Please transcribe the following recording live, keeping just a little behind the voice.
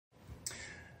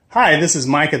Hi, this is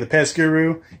Mike of the Pest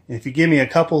Guru. And if you give me a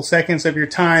couple seconds of your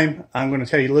time, I'm going to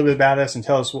tell you a little bit about us and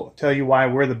tell you why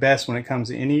we're the best when it comes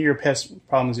to any of your pest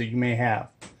problems that you may have.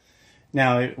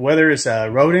 Now, whether it's a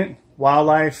rodent,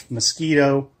 wildlife,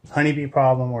 mosquito, honeybee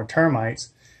problem, or termites,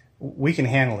 we can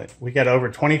handle it. We got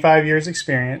over 25 years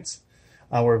experience.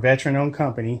 We're a veteran-owned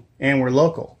company, and we're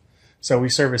local. So we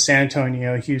service San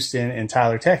Antonio, Houston, and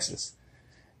Tyler, Texas.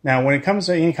 Now, when it comes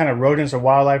to any kind of rodents or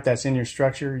wildlife that's in your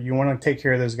structure, you want to take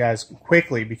care of those guys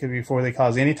quickly before they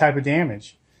cause any type of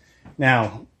damage.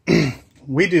 Now,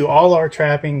 we do all our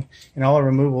trapping and all our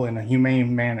removal in a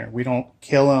humane manner. We don't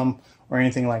kill them or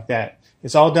anything like that.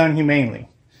 It's all done humanely.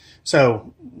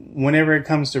 So whenever it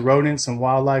comes to rodents and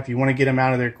wildlife, you want to get them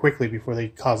out of there quickly before they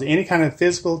cause any kind of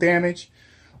physical damage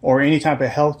or any type of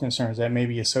health concerns that may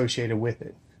be associated with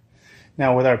it.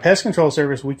 Now, with our pest control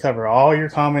service, we cover all your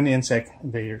common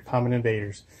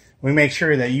invaders. We make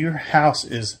sure that your house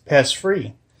is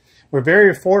pest-free. We're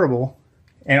very affordable,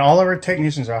 and all of our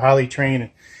technicians are highly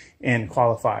trained and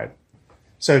qualified.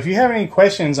 So if you have any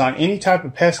questions on any type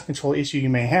of pest control issue you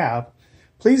may have,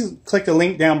 please click the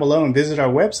link down below and visit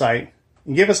our website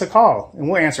and give us a call, and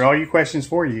we'll answer all your questions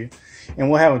for you.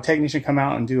 And we'll have a technician come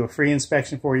out and do a free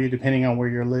inspection for you depending on where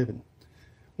you're living.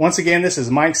 Once again, this is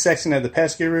Mike Sexton of the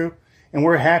Pest Guru, and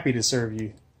we're happy to serve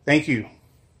you. Thank you.